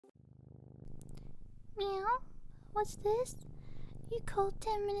Meow? What's this? You called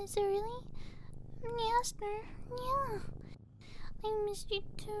 10 minutes early? Master, yeah. I missed you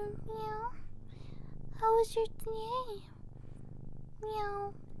too, meow. How was your day?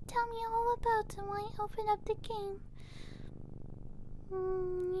 Meow. Tell me all about it when I open up the game.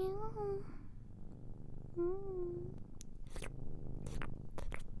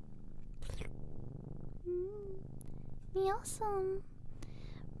 Meow. Awesome.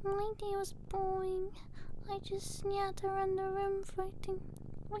 My day was boring. I just sat around the room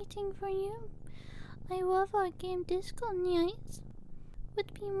waiting for you. I love our game disco, Nyas.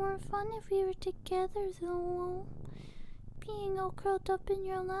 Would be more fun if we were together though. Being all curled up in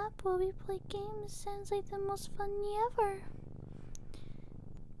your lap while we play games sounds like the most fun ever.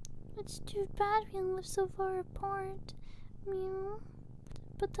 It's too bad we live so far apart. Meow.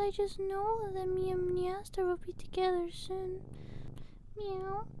 But I just know that me and Nyas will be together soon.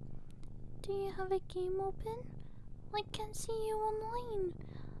 Meow. Do you have a game open? I can't see you online.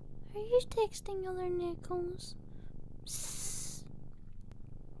 Are you texting other Nekos? Psst.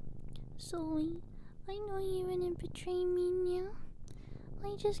 Sorry, I know you wouldn't betray me now.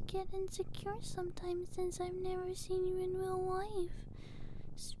 I just get insecure sometimes since I've never seen you in real life.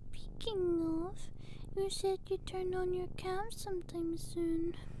 Speaking of, you said you'd turn on your cam sometime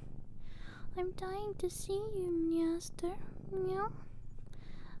soon. I'm dying to see you, Master. Meow.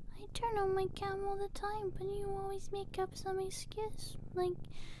 I turn on my cam all the time, but you always make up some excuse, like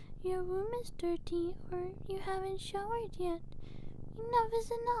your room is dirty or you haven't showered yet. Enough is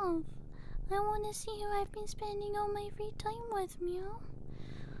enough. I want to see who I've been spending all my free time with, meow.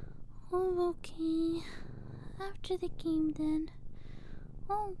 Oh, okay. After the game then.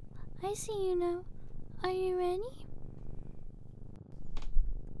 Oh, I see you now. Are you ready?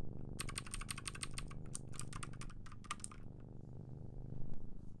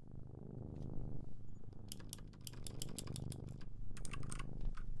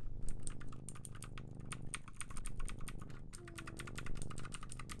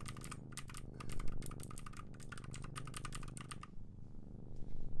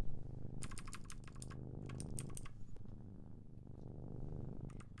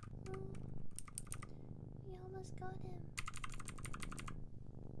 We almost got him.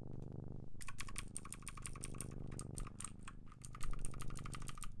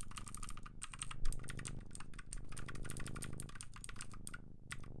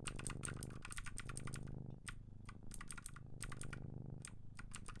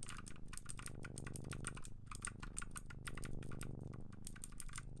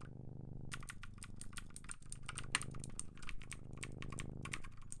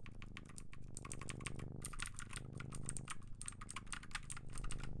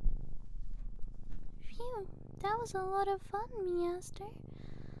 Phew, that was a lot of fun, Master.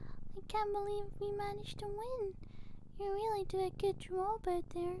 I can't believe we managed to win. You really did a good job out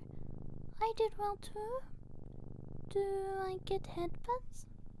there. I did well too. Do I get headbuds?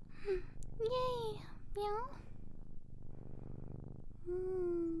 Yay! Meow.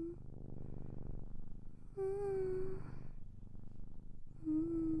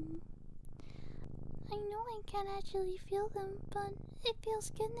 I know I can't actually feel them, but it feels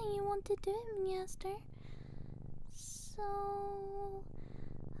good that you want to do it, Master. So,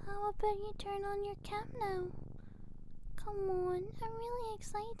 how about you turn on your cam now? Come on, I'm really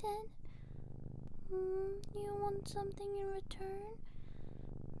excited. You want something in return?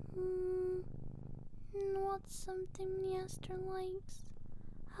 What's something Master likes?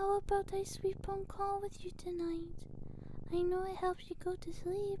 How about I sweep on call with you tonight? I know it helps you go to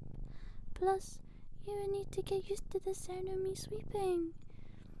sleep. Plus, you need to get used to the sound of me sweeping.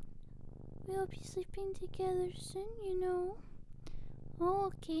 We'll be sleeping together soon, you know.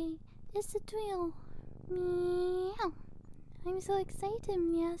 Okay, it's a deal. Meow. I'm so excited,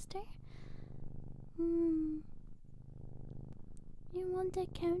 Master. You want a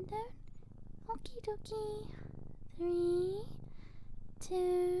countdown? Okie dokie. 3,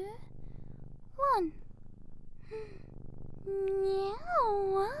 2, 1. Meow,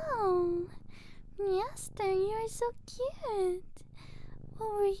 wow. Master, you are so cute.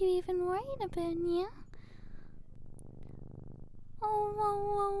 What were you even worried about, Nya? Oh, whoa,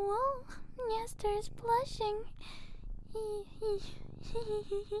 whoa, whoa. Master is blushing.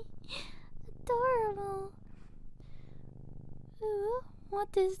 Adorable. Ooh,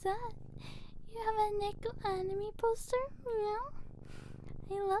 what is that? You have a Neko anime poster? Meow.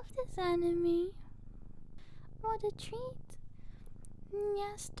 I love this anime. What a treat.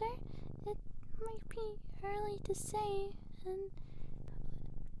 Master, it might be early to say, and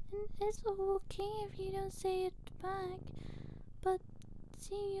it's okay if you don't say it back, but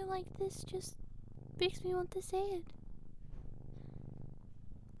seeing you like this just makes me want to say it.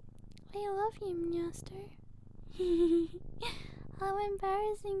 I love you, Myaster. How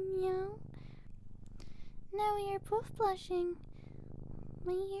embarrassing, meow. Now we are both blushing.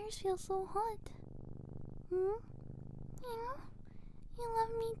 My ears feel so hot. Hmm? Meow? You love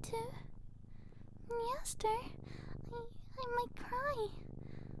me too? Myaster, I might cry.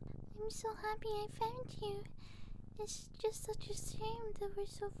 I'm so happy I found you. It's just such a shame that we're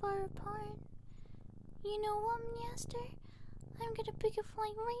so far apart. You know what, Myaster? I'm gonna pick a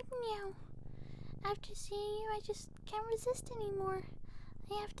flight right now. After seeing you, I just can't resist anymore.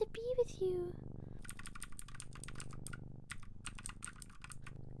 I have to be with you.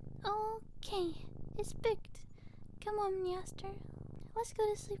 Okay, it's booked. Come on, Myaster. Let's go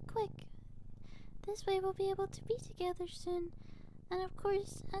to sleep quick. This way we'll be able to be together soon. And of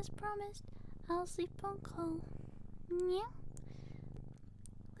course, as promised, I'll sleep on call. Yeah?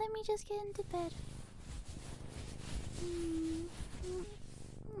 Let me just get into bed.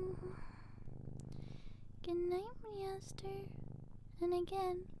 Good night, Myaster. And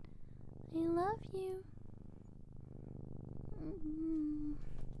again, I love you.